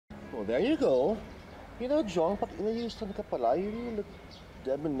Oh, there you go. You know, Jong, pag inayusan ka pala, you really look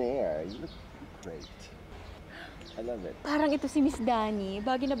debonair. You look great. I love it. Parang ito si Miss Danny.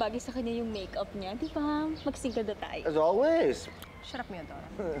 Bagay na bagay sa kanya yung makeup niya. Di ba? Magsingka na tayo. As always. Shut up, Miodora.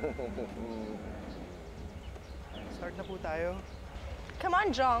 Start na po tayo. Come on,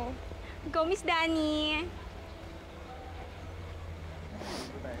 Jong. Go, Miss Danny!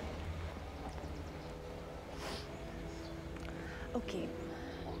 Okay.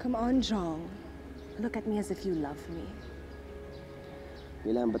 Come on, Jong. Look at me as if you love me.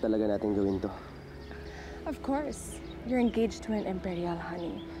 Kailangan ba talaga natin gawin to? Of course. You're engaged to an imperial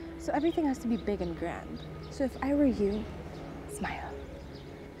honey. So everything has to be big and grand. So if I were you, smile.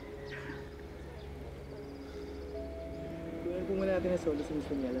 Kunin po muna natin ang solo sa Miss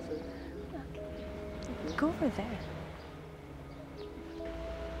Daniela, sir. Okay. Go over there.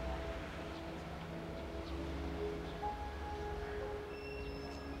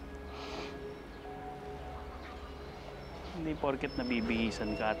 Hindi porket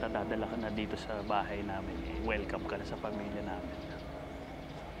nabibihisan ka at dadala ka na dito sa bahay namin, eh, welcome ka na sa pamilya namin.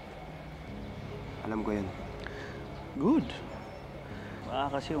 Alam ko yan. Good.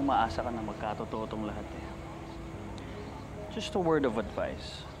 Baka kasi umaasa ka na magkatotoo tong lahat eh. Just a word of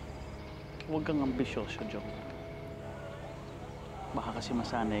advice. Huwag kang ambisyoso, Jong. Baka kasi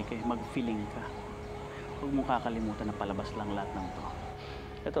masanay ka, mag-feeling ka. Huwag mong kakalimutan na palabas lang lahat ng to.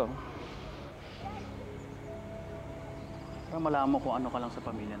 Ito, para malaman mo kung ano ka lang sa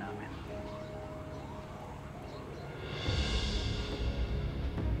pamilya namin.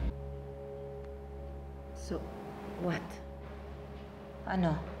 So, what?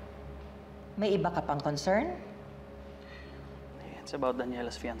 Ano? May iba ka pang concern? It's about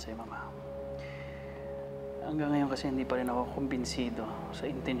Daniela's fiancé, Mama. Hanggang ngayon kasi hindi pa rin ako kumbinsido sa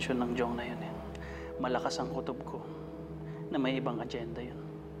intensyon ng Jong na yun. Eh. Malakas ang kutob ko na may ibang agenda yun.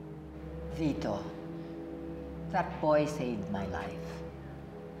 Vito, that boy saved my life.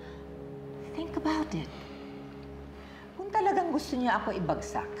 Think about it. Kung talagang gusto niya ako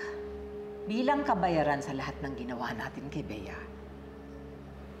ibagsak, bilang kabayaran sa lahat ng ginawa natin kay Bea,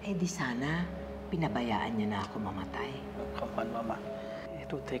 eh di sana pinabayaan niya na ako mamatay. Come on, Mama.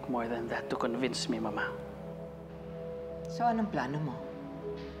 It would take more than that to convince me, Mama. So anong plano mo?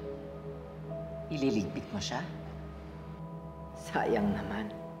 Ililigpit mo siya? Sayang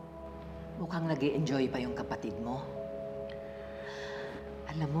naman. Mukhang nag-i-enjoy pa yung kapatid mo.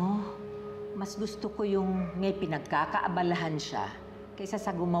 Alam mo, mas gusto ko yung may pinagkakaabalahan siya kaysa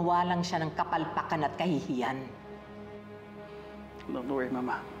sa gumawa lang siya ng kapalpakan at kahihiyan. Don't worry,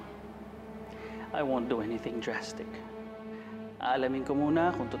 Mama. I won't do anything drastic. Aalamin ko muna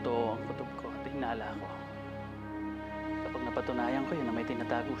kung totoo ang kutob ko at hinala ko. Kapag napatunayan ko yun na may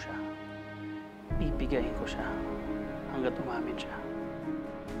tinatago siya, pipigayin ko siya hanggat umamin siya.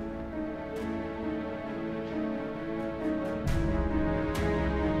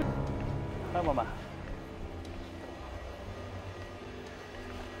 Mama.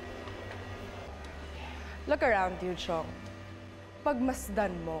 Look around you, Jong.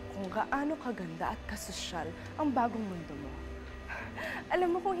 Pagmasdan mo kung gaano kaganda at kasosyal ang bagong mundo mo.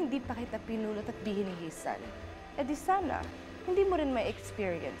 Alam mo kung hindi pa kita pinulot at bihinihisan, di sana, hindi mo rin may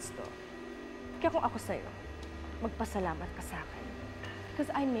experience to. Kaya kung ako sa'yo, magpasalamat ka sa akin. Because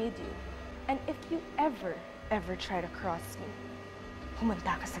I made you. And if you ever try to cross me,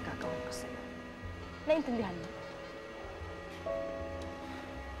 humanda ka sa gagawin ko sa'yo. Naintindihan mo?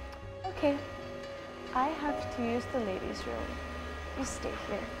 Okay. I have to use the ladies' room. You stay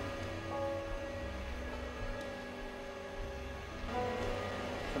here.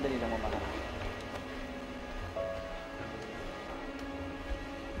 Sandali lang, Mama.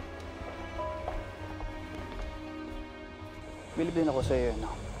 Bilib din ako sa'yo,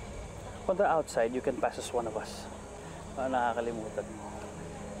 no? On the outside, you can pass as one of us. Nakakalimutan mo.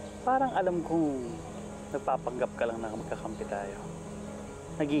 Parang alam kong nagpapanggap ka lang na magkakampi tayo.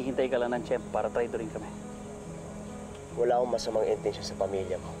 Naghihintay ka lang ng tiyempo para traidorin kami. Wala akong masamang intensyon sa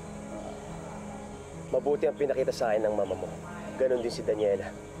pamilya mo. Mabuti ang pinakita sa akin ng mama mo. Ganon din si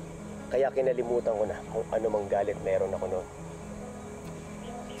Daniela. Kaya kinalimutan ko na kung ano mang galit meron ako noon.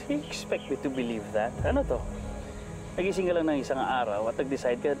 Do you expect me to believe that? Ano to? Nagising ka lang ng isang araw at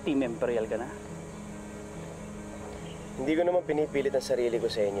nag-decide ka Team Imperial ka na? Hindi ko naman pinipilit ang sarili ko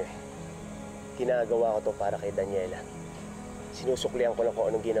sa inyo eh. Ginagawa ko to para kay Daniela. Sinusuklian ko lang kung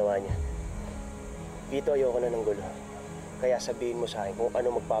anong ginawa niya. Vito, ayoko na ng gulo. Kaya sabihin mo sa akin kung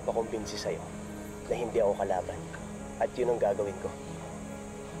ano magpapakumbinsi sa'yo na hindi ako kalaban. At yun ang gagawin ko.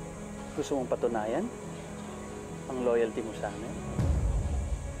 Gusto mong patunayan ang loyalty mo sa amin?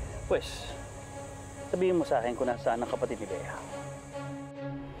 Pues, sabihin mo sa akin kung nasaan ang kapatid ni Bea.